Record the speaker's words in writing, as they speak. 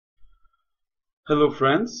Hello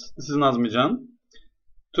friends, this is Nazmijan.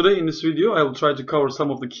 Today in this video I will try to cover some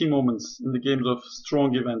of the key moments in the games of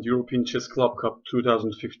strong event European Chess Club Cup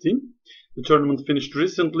 2015. The tournament finished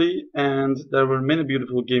recently and there were many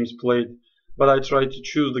beautiful games played, but I tried to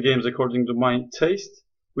choose the games according to my taste,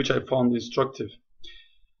 which I found instructive.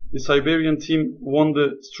 The Siberian team won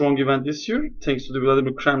the strong event this year thanks to the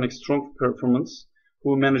Vladimir Kramnik strong performance,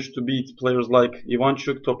 who managed to beat players like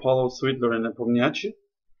Ivanchuk, Topalov, Svidler and Nepomniachtchi.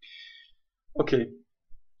 Okay,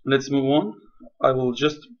 let's move on. I will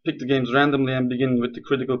just pick the games randomly and begin with the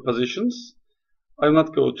critical positions. I will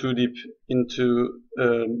not go too deep into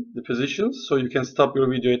the positions, so you can stop your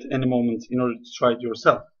video at any moment in order to try it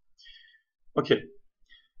yourself. Okay,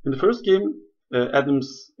 in the first game,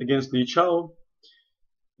 Adams against Li Chao.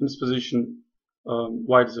 In this position,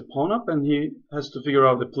 White is a pawn up and he has to figure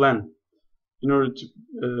out a plan in order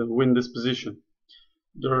to win this position.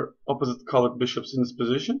 There are opposite colored bishops in this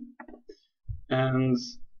position, and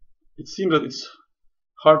it seems that it's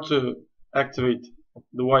hard to activate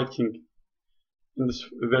the white king in this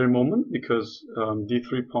very moment because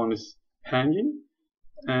d3 pawn is hanging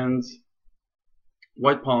and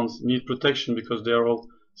white pawns need protection because they are all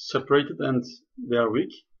separated and they are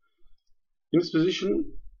weak. In this position,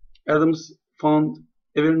 Adams found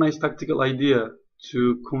a very nice tactical idea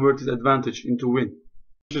to convert his advantage into win,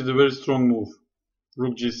 which is a very strong move,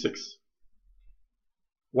 rook g6.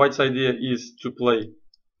 White's idea is to play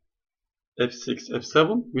f6,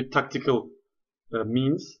 f7 with tactical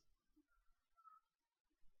means.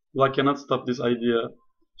 Black cannot stop this idea,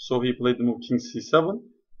 so he played the move king c7,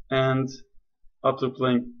 and after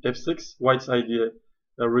playing f6, White's idea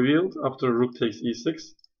revealed. After rook takes e6,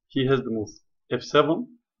 he has the move f7,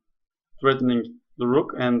 threatening the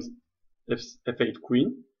rook, and f8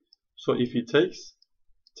 queen. So if he takes,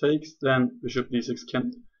 then bishop d6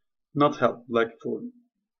 can not help black for.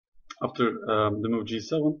 After the move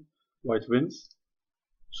g7, White wins.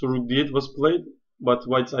 So rook d8 was played, but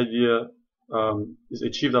White's idea is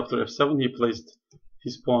achieved after f7. He placed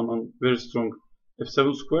his pawn on very strong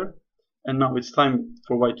f7 square, and now it's time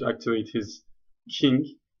for White to activate his king,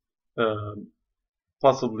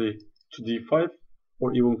 possibly to d5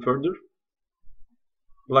 or even further.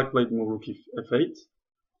 Black played move rook f8,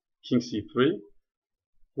 king c3.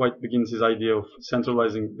 White begins his idea of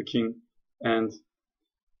centralizing the king, and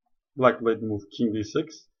Black played the move king d6,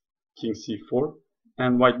 king c4,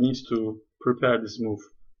 and White needs to prepare this move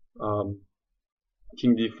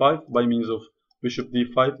king d5 by means of bishop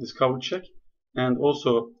d5 discover check, and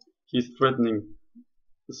also he's threatening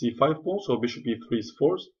the c5 pawn, so bishop e3 is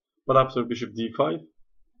forced. But after bishop d5,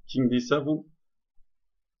 king d7,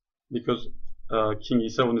 because king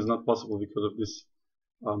e7 is not possible because of this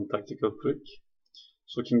tactical trick.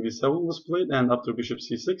 So king d7 was played, and after bishop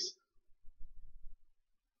c6,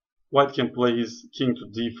 White can play his king to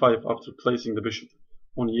d5 after placing the bishop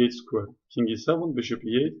on e8 square. King e7, bishop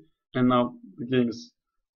e8, and now the game is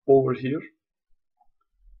over here.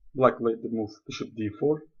 Black played the move bishop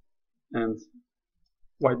d4, and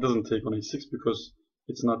White doesn't take on a6 because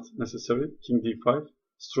it's not necessary. King d5,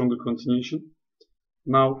 stronger continuation.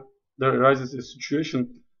 Now there arises a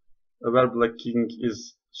situation where black king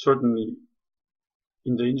is certainly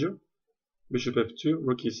in danger. Bishop f2,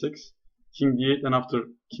 rook e6, king d8, and after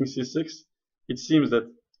king c6, it seems that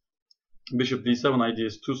bishop d7 idea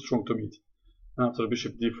is too strong to meet. And after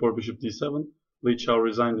bishop d4, bishop d7, Li Chao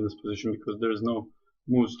resigned in this position because there is no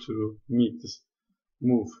moves to meet this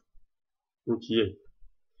move, rook e8.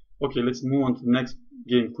 Okay, let's move on to the next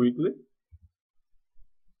game quickly,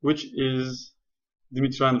 which is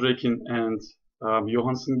Dmitry Andreikin and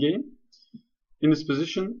Johansson game. In this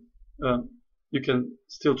position, you can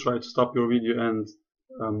still try to stop your video and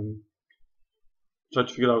try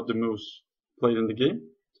to figure out the moves played in the game.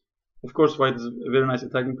 Of course, White is a very nice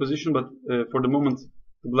attacking position, but for the moment,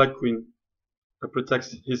 the black queen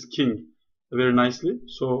protects his king very nicely.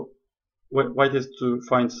 So White has to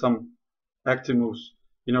find some active moves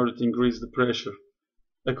in order to increase the pressure.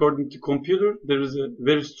 According to computer, there is a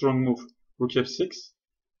very strong move, rook f6,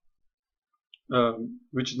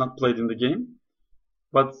 which is not played in the game,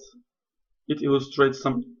 but it illustrates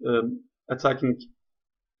some attacking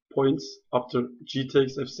points. After g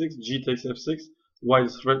takes f6, g takes f6, White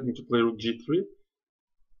is threatening to play rook g3,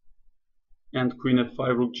 and queen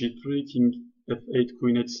f5, rook g3, king f8,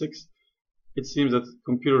 queen h6. It seems that the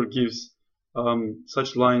computer gives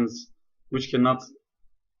such lines which cannot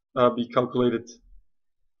be calculated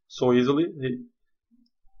so easily.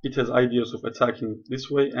 It has ideas of attacking this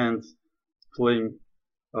way and playing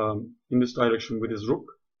in this direction with his rook.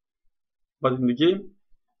 But in the game,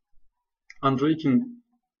 Andreikin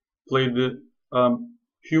played the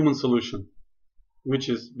human solution. which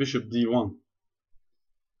is bishop d1.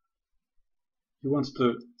 He wants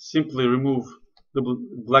to simply remove the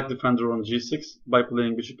black defender on g6 by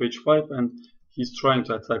playing bishop h5, and he's trying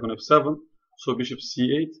to attack on f7, so bishop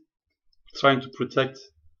c8, trying to protect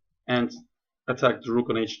and attack the rook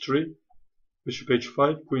on h3, bishop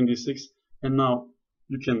h5, queen d6, and now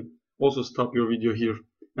you can also stop your video here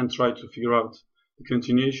and try to figure out the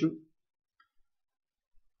continuation.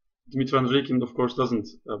 Dmitry Andreikin, of course, doesn't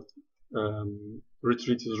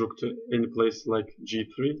retreat his rook to any place like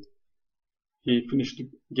g3. He finished the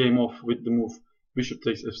game off with the move bishop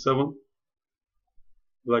takes f7.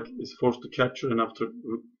 Black is forced to capture, and after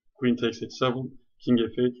queen takes h7, king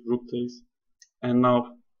f8, rook takes, and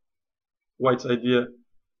now white's idea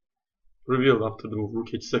revealed after the move rook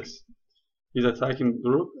h6. He's attacking the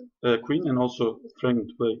rook, queen, and also trying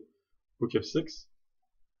to play rook f6,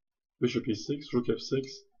 bishop e6, rook f6,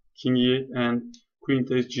 king e8, and queen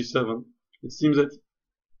takes g7. It seems that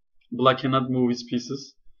black cannot move his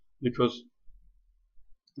pieces because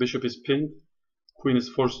bishop is pinned, queen is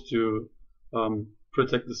forced to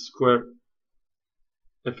protect the square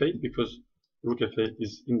f8 because rook f8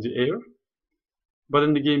 is in the air. But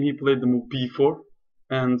in the game he played the move b4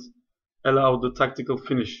 and allowed the tactical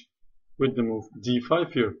finish with the move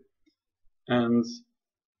d5 here. And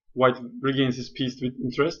white regains his piece with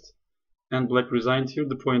interest, and black resigned here.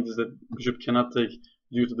 The point is that bishop cannot take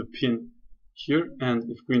due to the pin here, and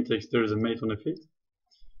if queen takes there is a mate on f8.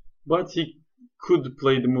 But he could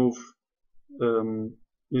play the move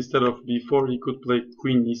instead of b4, he could play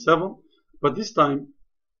queen e7, but this time,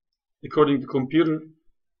 according to computer,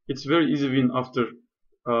 it's very easy win after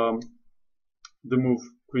the move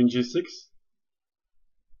queen g6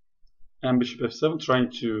 and bishop f7,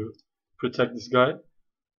 trying to protect this guy.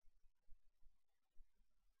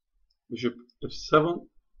 Bishop f7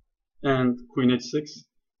 and queen h6.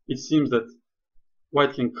 It seems that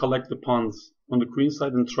white can collect the pawns on the queen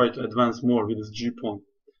side and try to advance more with his g pawn.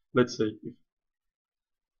 Let's say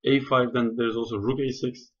if a5, then there's also rook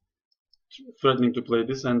a6, threatening to play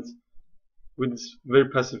this, and with its very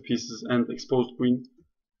passive pieces and exposed queen,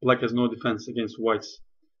 black has no defense against white's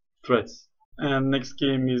threats. And next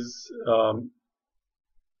game is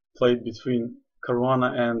played between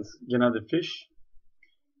Caruana and Gennady Fish.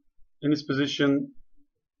 In this position,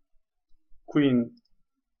 queen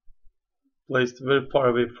placed very far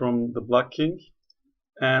away from the black king,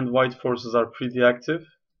 and white forces are pretty active,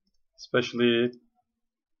 especially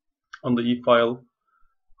on the e file.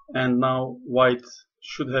 And now white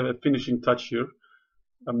should have a finishing touch here.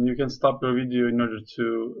 You can stop your video in order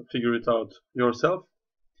to figure it out yourself.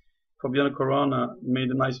 Fabiano Caruana made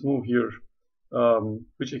a nice move here,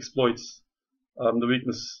 which exploits the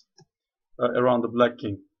weakness around the black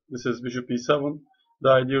king. This is bishop e7. The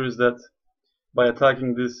idea is that by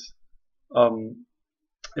attacking this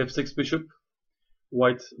f6 bishop,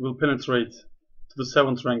 white will penetrate to the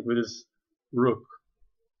 7th rank with his rook.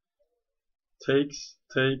 Takes,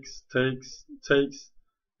 takes, takes, takes,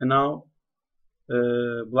 and now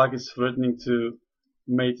black is threatening to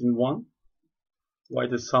mate in 1.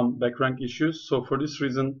 White has some back rank issues, so for this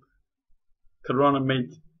reason Caruana made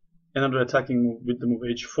another attacking move with the move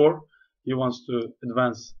h4. He wants to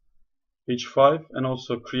advance h5 and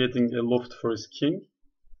also creating a loft for his king.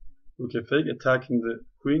 Rook f8, attacking the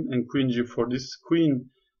queen, and queen g4. This queen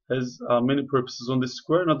has many purposes on this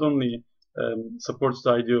square. Not only supports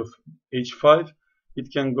the idea of h5, it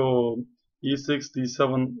can go e6,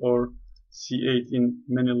 d7 or c8 in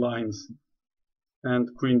many lines. And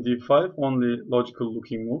queen d5, only logical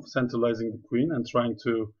looking move, centralizing the queen and trying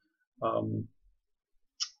to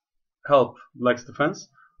help black's defense.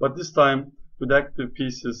 But this time, with active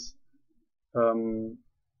pieces,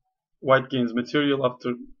 white gains material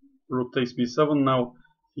after rook takes b7. Now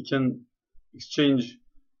he can exchange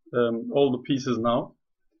all the pieces now.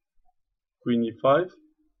 Queen e5.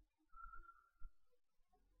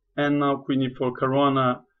 And now queen e4.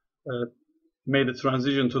 Caruana made a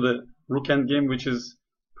transition to the rook endgame, which is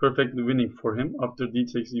perfectly winning for him after d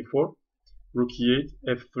takes e4. Rook e8,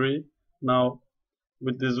 f3. Now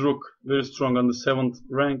with this rook very strong on the 7th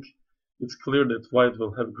rank, it's clear that white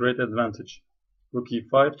will have great advantage. Rook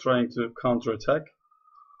e5, trying to counterattack.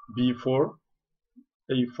 b4,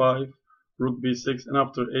 a5, rook b6, and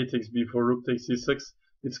after a takes b4, rook takes c6,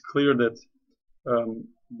 it's clear that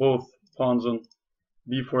both pawns on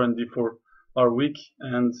b4 and d4 are weak,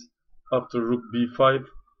 and after rook b5,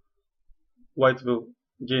 white will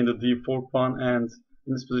gain the d4 pawn, and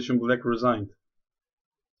in this position black resigned.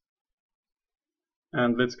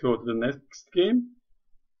 And let's go to the next game.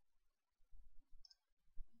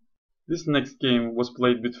 This next game was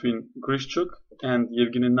played between Grishchuk and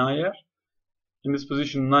Yevgeny Nair. In this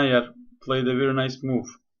position, Nair played a very nice move.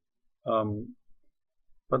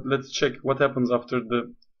 But let's check what happens after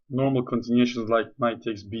the normal continuations like knight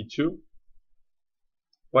takes b2.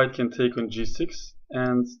 White can take on g6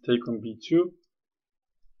 and take on b2.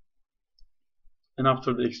 And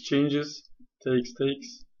after the exchanges,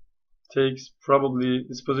 takes, probably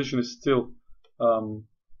this position is still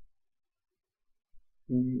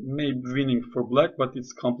maybe winning for black, but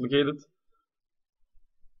it's complicated.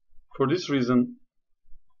 For this reason,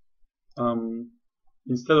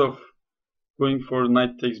 instead of going for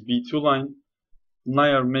knight takes b2 line,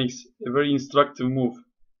 Nair makes a very instructive move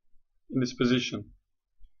in this position.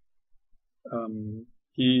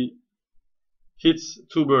 He hits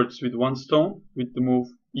two birds with one stone with the move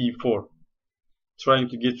e4, trying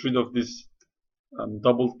to get rid of this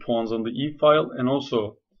doubled pawns on the e file, and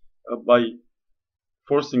also by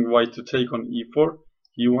forcing white to take on e4,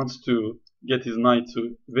 he wants to get his knight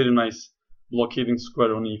to very nice blockading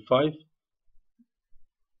square on e5,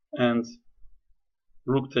 and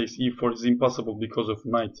rook takes e4 is impossible because of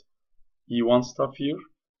knight e1 stuff here,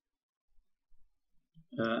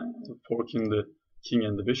 forking the king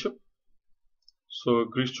and the bishop. So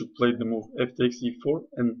Grishchuk played the move f takes e4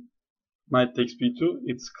 and knight takes b2.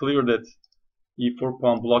 It's clear that e4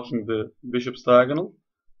 pawn blocking the bishop's diagonal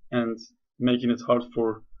and making it hard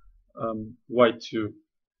for white to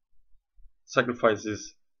sacrifice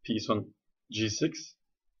his piece on g6.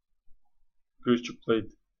 Grishchuk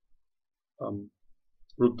played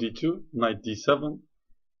rook d2, knight d7,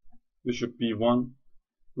 bishop b1,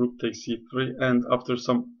 rook takes c3, and after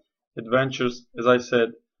some adventures, as I said,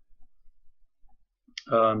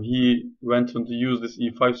 he went on to use this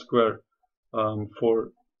e5 square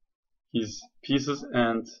for his pieces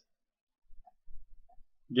and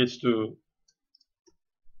gets to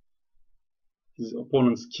his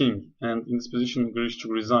opponent's king, and in this position Grishchuk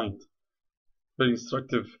resigned. Very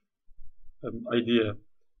instructive idea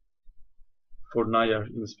for Nair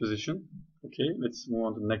in this position. Okay, let's move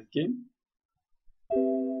on to the next game.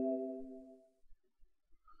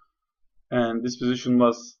 And this position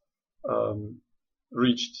was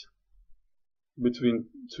reached between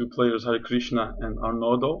two players, Hare Krishna and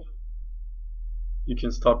Arnaudov. You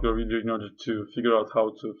can stop your video in order to figure out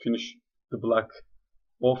how to finish the black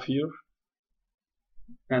off here.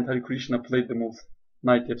 And Hare Krishna played the move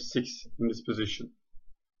knight f6 in this position.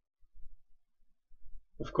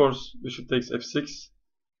 Of course, bishop takes f6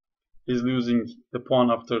 is losing the pawn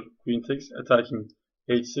after queen takes, attacking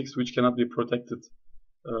h6, which cannot be protected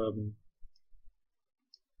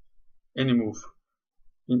any move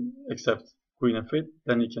except queen f8.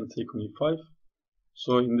 Then he can take on e5.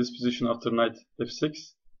 So in this position, after knight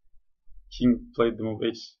f6, king played the move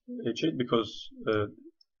h8 because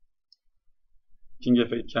king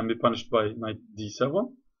f8 can be punished by knight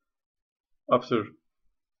d7. After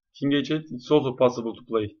king h8, it's also possible to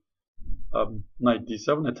play knight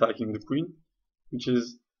d7, attacking the queen,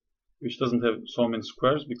 which doesn't have so many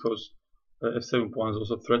squares because f7 pawn is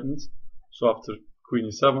also threatened. So after queen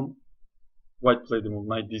e7, white played the move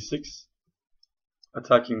knight d6,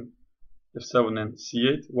 attacking f7 and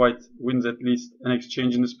c8. White wins at least an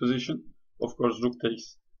exchange in this position. Of course, rook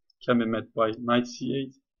takes can be met by knight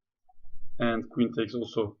c8, and queen takes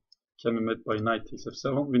also can be met by knight takes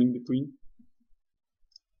f7, winning the queen.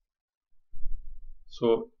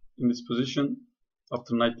 So in this position,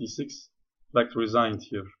 after knight d6, black resigned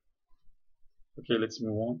here. Okay, let's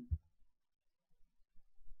move on.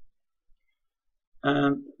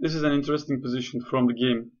 And this is an interesting position from the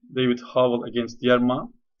game David Howell against Yerma.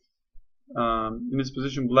 In this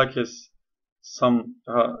position, black has some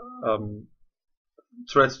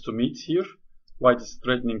threats to meet here. White is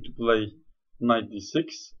threatening to play knight d6,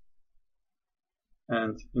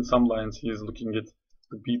 and in some lines he is looking at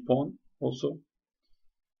the b pawn also.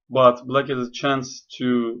 But black has a chance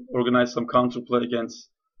to organize some counterplay against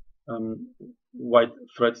white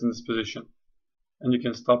threats in this position. And you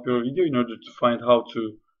can stop your video in order to find how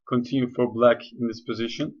to continue for black in this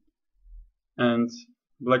position. And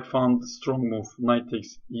black found the strong move knight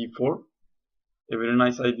takes e4, a very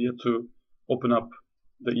nice idea to open up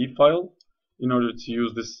the e file in order to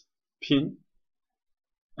use this pin.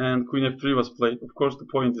 And queen f3 was played. Of course, the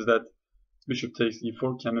point is that bishop takes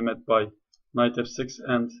e4 can be met by knight f6,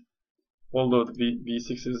 and although the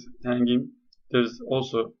b6 is hanging, there's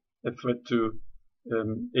also a threat to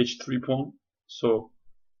h3 pawn. So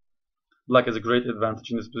black has a great advantage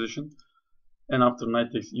in this position. And after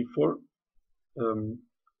knight takes e4,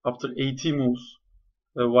 after 80 moves,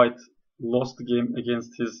 white lost the game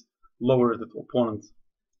against his lower-rated opponent,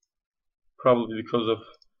 probably because of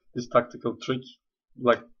this tactical trick.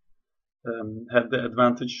 Black had the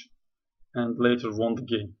advantage and later won the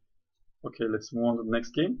game. Okay, let's move on to the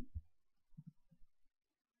next game.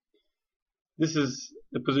 This is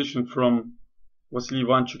a position from Vasily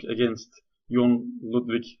Ivanchuk against Jon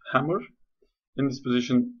Ludwig Hammer. In this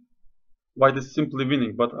position, white is simply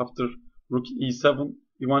winning, but after rook e7,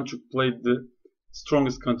 Ivanchuk played the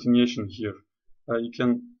strongest continuation here. You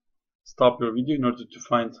can stop your video in order to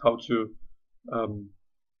find how to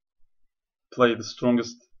play the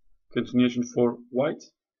strongest continuation for white.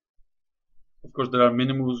 Of course, there are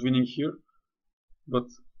many moves winning here, but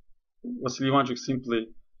Vasily Ivanchuk simply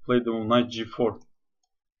played the move knight g4,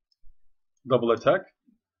 double attack,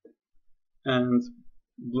 and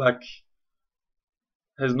black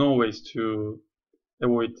has no ways to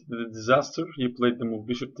avoid the disaster. He played the move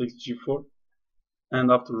bishop takes g4,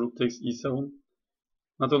 and after rook takes e7,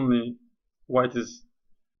 not only white is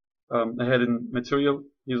ahead in material,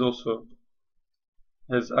 he also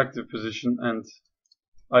has active position and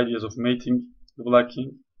ideas of mating the black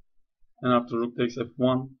king. And after rook takes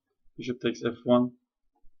f1, bishop takes f1,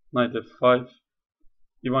 knight f5,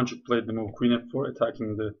 Ivanchuk played the move queen f4,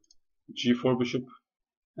 attacking the g4 bishop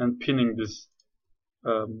and pinning this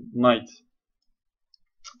knight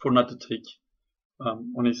for not to take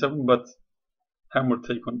on e7, but Hammer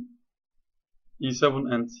take on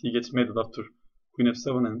e7, and he gets mated after queen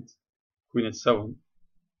f7 and queen h7.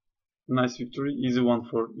 Nice victory, easy one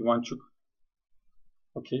for Ivanchuk.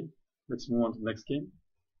 Okay, let's move on to the next game.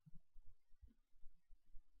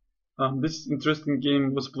 This interesting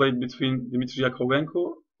game was played between Dmitry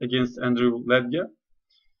Yakovenko against Andrew Ledya.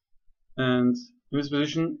 And in this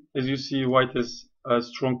position, as you see, white has a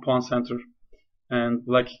strong pawn center, and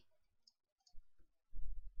black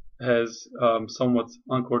has somewhat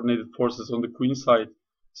uncoordinated forces on the queen side.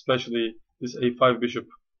 Especially this a5 bishop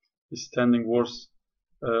is standing worse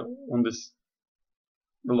on the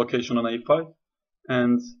location on a5,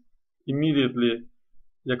 and immediately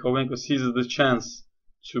Yakovenko seizes the chance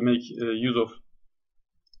to make use of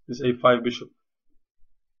this a5 bishop.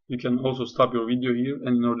 You can also stop your video here,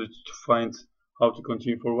 and in order to find how to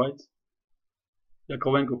continue for white,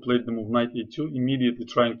 Yakovenko played the move knight e2, immediately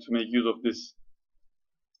trying to make use of this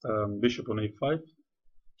bishop on a5,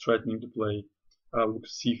 threatening to play rook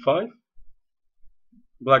c5.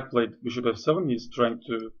 Black played bishop f7. He's trying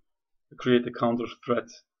to create a counter threat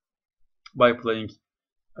by playing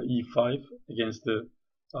e5 against the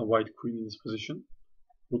white queen in this position.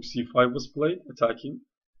 Rook c5 was played, attacking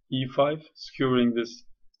e5, securing this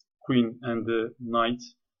queen and the knight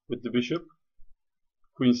with the bishop.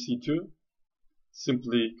 Queen c2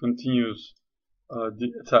 simply continues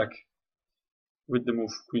the attack with the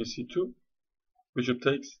move queen c2. Bishop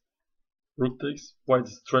takes, rook takes. White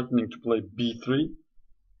is threatening to play b3,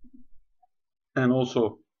 and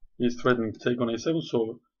also he is threatening to take on a7,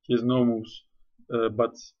 so he has no moves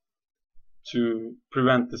but to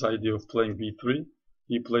prevent this idea of playing b3.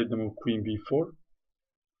 He played the move queen b4,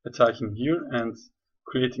 attacking here and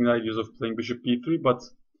creating ideas of playing bishop b3, but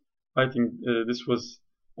I think this was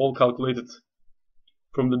all calculated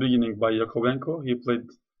from the beginning by Yakovenko. He played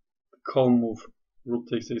the calm move rook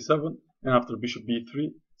takes a7, and after bishop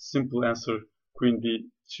b3, simple answer queen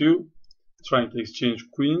b2, trying to exchange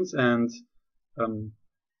queens and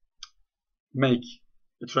make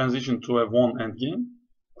a transition to a one endgame.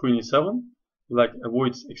 Queen e7, black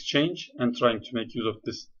avoids exchange and trying to make use of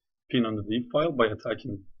this pin on the d file by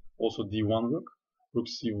attacking also d1 rook. Rook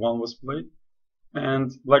c1 was played,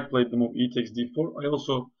 and black played the move e takes d4. I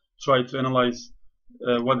also tried to analyze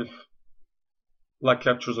what if black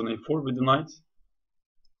captures on a4 with the knight.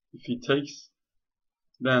 If he takes,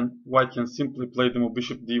 then white can simply play the move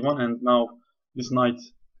bishop d1, and now this knight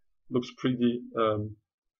looks pretty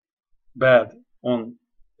bad on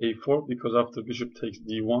a4, because after bishop takes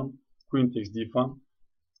d1, queen takes d1,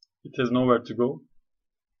 it has nowhere to go.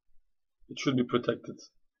 It should be protected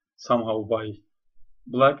somehow by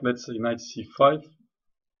black. Let's say knight c5,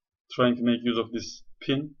 trying to make use of this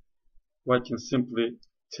pin. White can simply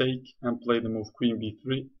take and play the move queen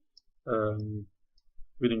b3,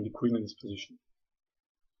 winning the queen in this position.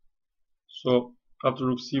 So after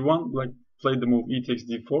rook c1, black played the move e takes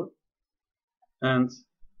d4 and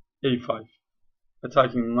a5,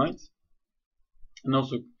 attacking the knight and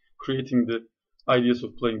also creating the ideas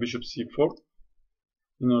of playing bishop c4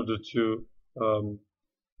 in order to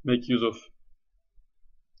make use of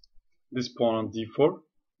this pawn on d4.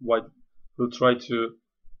 White will try to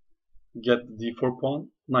get the d4 pawn.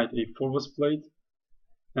 Knight a4 was played,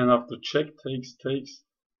 and after check, takes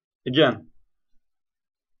again,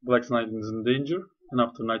 black's knight is in danger, and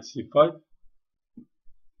after knight c5,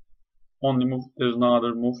 only move, there's no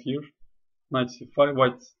other move here. Knight c5,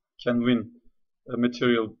 white can win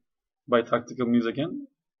material by tactical means again.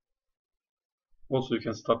 Also, you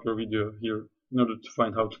can stop your video here in order to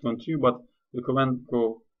find how to continue, but the command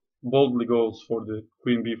boldly goes for the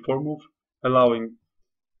queen b4 move, allowing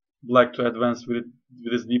black to advance with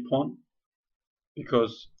his d pawn,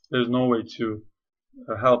 because there's no way to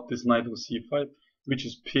help this knight on c5, which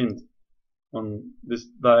is pinned on this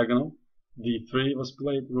diagonal. d3 was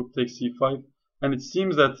played, rook takes c5, and it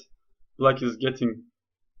seems that black is getting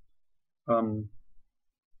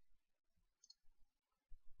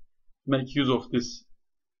make use of this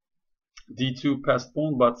d2 passed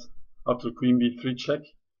pawn, but after queen b3 check,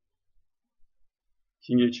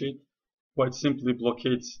 king h8, white simply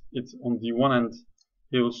blockades it on d1, and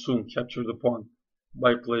he will soon capture the pawn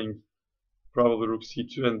by playing probably rook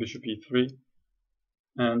c2 and bishop e3.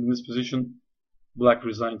 And in this position, black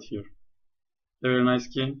resigned here. A very nice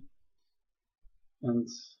game, and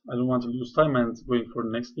I don't want to lose time and going for the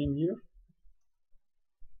next game here.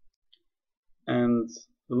 And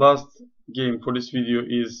the last game for this video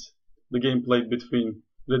is the game played between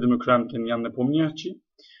Vladimir Kramnik and Jan Nepomniachtchi,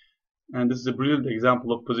 and this is a brilliant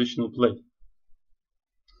example of positional play.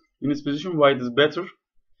 In this position, white is better.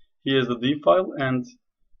 He has the d file and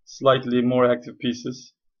slightly more active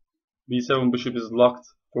pieces. b7 bishop is locked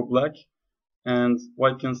for black, and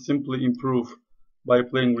white can simply improve by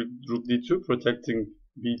playing rook d2, protecting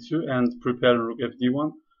b2 and preparing rook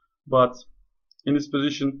fd1. But in this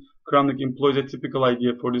position, Kramnik employs a typical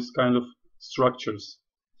idea for this kind of structures,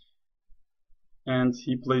 and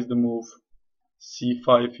he plays the move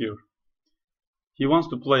c5 here. He wants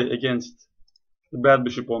to play against the bad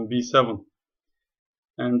bishop on b7,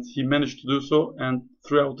 and he managed to do so, and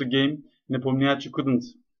throughout the game Nepomniachtchi couldn't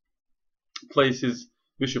place his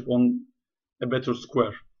bishop on a better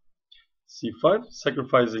square. c5,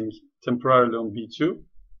 sacrificing temporarily on b2,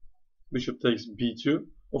 bishop takes b2.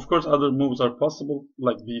 Of course, other moves are possible,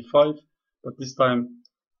 like b5, but this time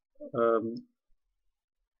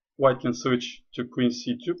white can switch to queen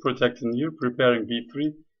c2, protecting here, preparing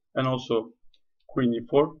b3, and also queen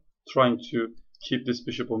e4, trying to keep this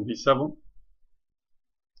bishop on b7.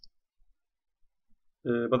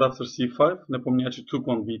 But after c5, Nepomniachtchi took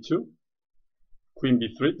on b2, queen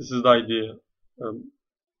b3. This is the idea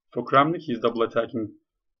for Kramnik. He's double attacking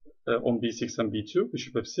on b6 and b2,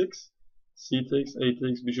 bishop f6, c takes, a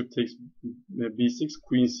takes, bishop takes b6,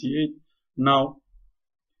 queen c8. Now,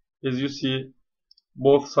 as you see,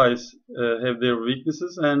 both sides have their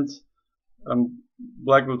weaknesses, and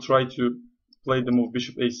black will try to play the move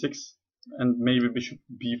bishop a6 and maybe bishop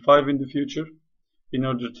b5 in the future in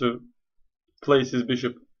order to place his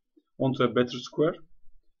bishop onto a better square.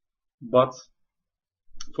 But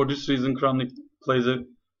for this reason, Kramnik plays a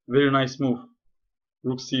very nice move,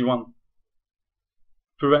 rook c1,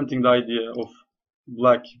 preventing the idea of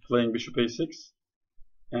black playing bishop a6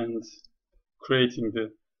 and creating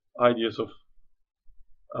the ideas of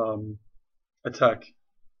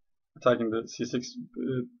attacking the c6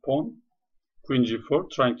 pawn, queen g4,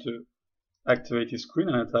 trying to activate his queen,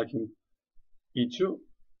 and attacking e2.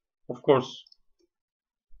 Of course,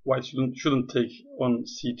 white shouldn't take on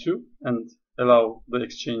c2 and allow the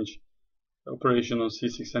exchange operation on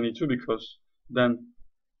c6 and e2, because then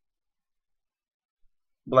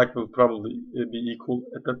black will probably be equal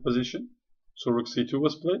at that position. So rook c2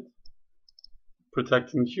 was played,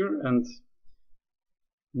 protecting here, and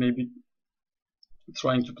maybe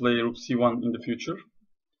trying to play rook c1 in the future.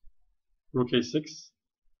 Rook a6.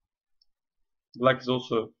 Black is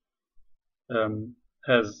also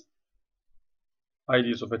has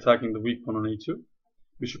ideas of attacking the weak pawn on a2.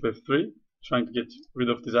 Bishop f3, trying to get rid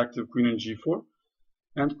of this active queen on g4,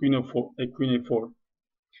 and queen a4.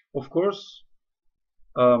 Of course,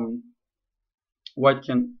 white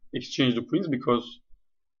can exchange the queens, because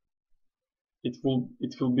it will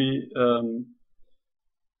be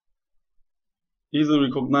easily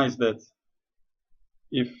recognized that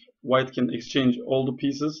if white can exchange all the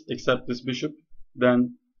pieces except this bishop,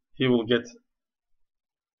 then he will get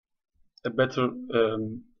a better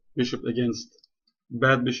bishop against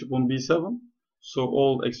bad bishop on b7. So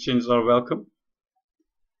all exchanges are welcome.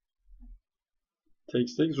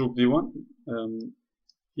 Takes, rook d1.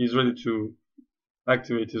 He's ready to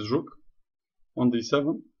activate his rook on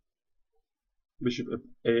d7. Bishop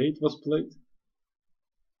a8 was played.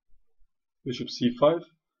 Bishop c5.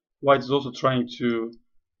 White is also trying to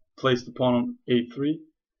place the pawn on a3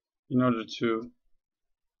 in order to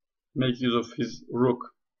make use of his rook,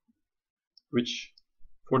 which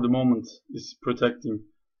for the moment is protecting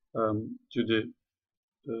to the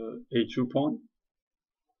a2 pawn.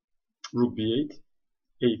 Rook b8,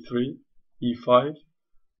 a3, e5.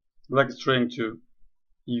 Black is trying to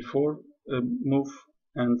e4 move,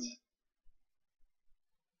 and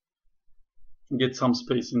get some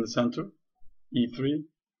space in the center. e3.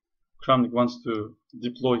 Kramnik wants to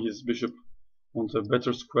deploy his bishop onto a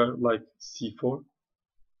better square like c4,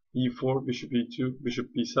 e4, bishop e2, bishop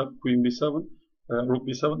b7, queen b7, rook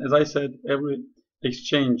b7. As I said, every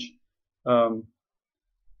exchange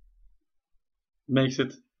makes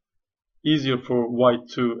it easier for white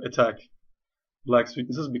to attack black's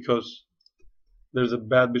weaknesses because there's a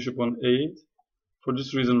bad bishop on a8. For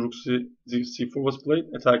this reason, rook c4 was played,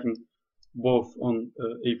 attacking both on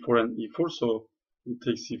a4 and e4. So we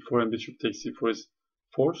take c4 and bishop takes c4 is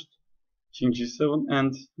forced. King g7,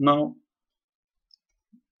 and now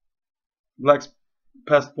black's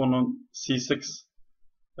passed pawn on c6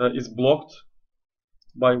 is blocked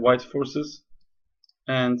by white forces,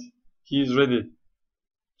 and he is ready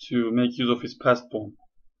to make use of his passed pawn.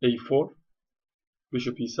 a4,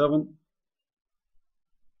 bishop e7,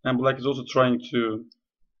 and black is also trying to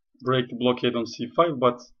break the blockade on c5,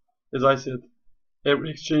 but as I said,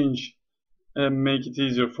 every exchange make it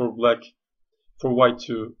easier for white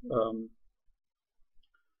to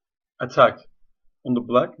attack on the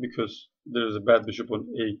black because there is a bad bishop on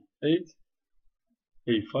a8,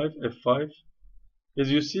 a5, f5. As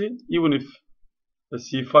you see, even if a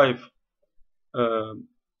c5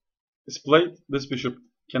 is played, this bishop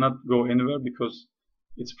cannot go anywhere because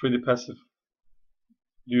it's pretty passive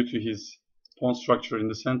due to his pawn structure in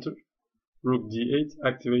the center. Rook d8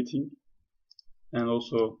 activating and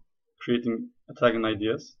also creating attacking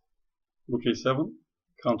ideas. Rook a7,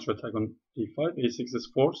 counter attack on a5, a6 is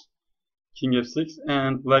forced. King f6,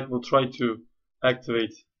 and black will try to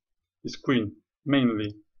activate his queen,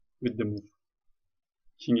 mainly with the move.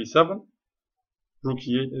 King e7, rook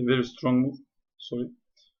e8, a very strong move.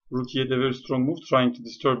 Rook e8, a very strong move, trying to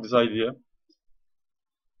disturb this idea.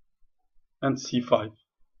 And c5.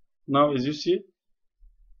 Now, as you see,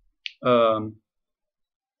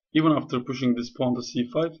 even after pushing this pawn to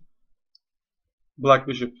c5, black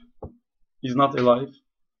bishop is not alive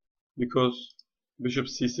because bishop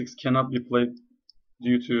c6 cannot be played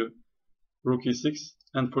due to rook e6,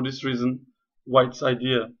 and for this reason white's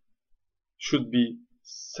idea should be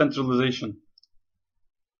centralization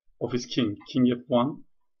of his king. King f1,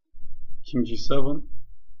 king g7,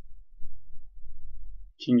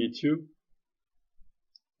 king e2.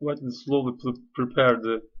 White will slowly prepare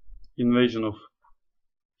the invasion of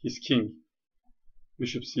his king.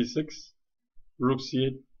 Bishop c6, rook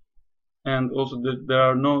c8, and also there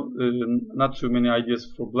are not too many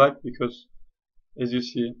ideas for black because, as you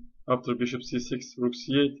see, after bishop c6, rook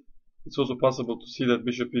c8, it's also possible to see that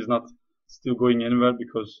bishop is not still going anywhere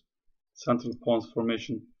because central pawn's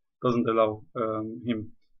formation doesn't allow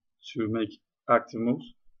him to make active moves.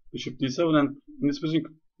 Bishop d7, and in this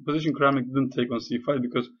position Kramnik didn't take on c5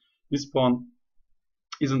 because this pawn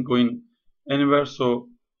isn't going anywhere, so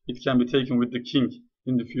it can be taken with the king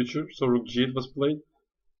in the future. So rook g8 was played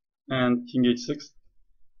and king h6.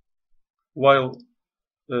 While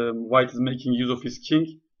white is making use of his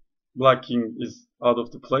king, black king is out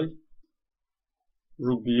of the play.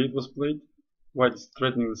 Rook b8 was played. White is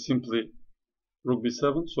threatening simply rook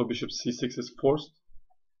b7, so bishop c6 is forced.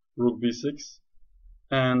 Rook b6,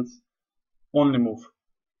 and only move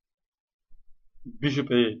bishop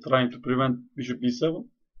a8, trying to prevent bishop b7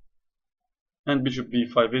 and bishop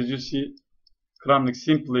b5. As you see, Kramnik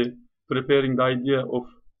simply preparing the idea of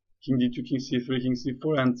king d2, king c3, king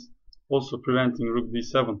c4, and also preventing rook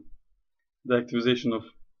d7, the activation of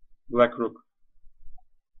black rook.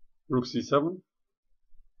 Rook c7,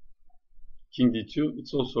 king d2.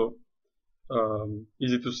 It's also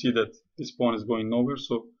easy to see that this pawn is going nowhere,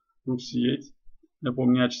 so rook c8,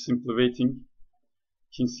 Nepomniachtchi simply waiting,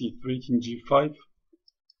 king c3, king g5.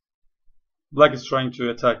 Black is trying to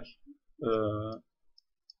attack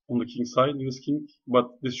on the king side with his king, but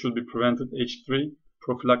this should be prevented. h3,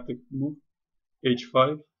 prophylactic move,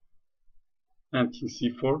 h5, and king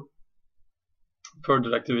c4,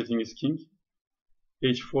 further activating his king,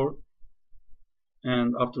 h4,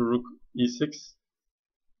 and after rook e6,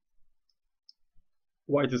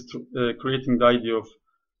 white is creating the idea of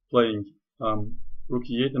playing rook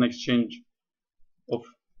e8, an exchange of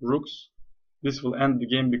rooks. This will end the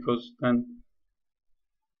game because then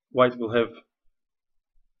white will have,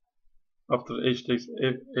 after h takes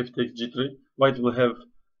f takes g3, white will have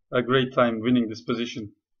a great time winning this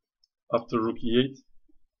position after rook e8.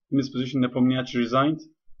 In this position, Nepomniachtchi resigned.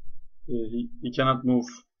 He cannot move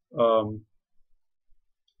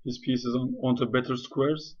his pieces onto better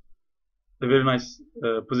squares. A very nice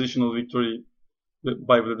positional victory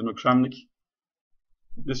by Vladimir Kramnik.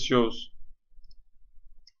 This shows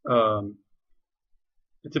a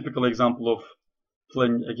typical example of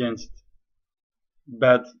playing against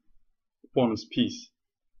bad opponent's piece.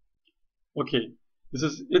 Okay, this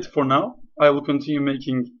is it for now. I will continue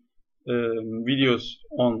making videos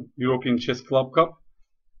on European Chess Club Cup,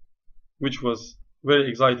 which was very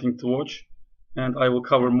exciting to watch, and I will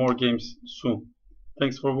cover more games soon.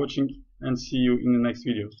 Thanks for watching and see you in the next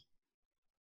videos.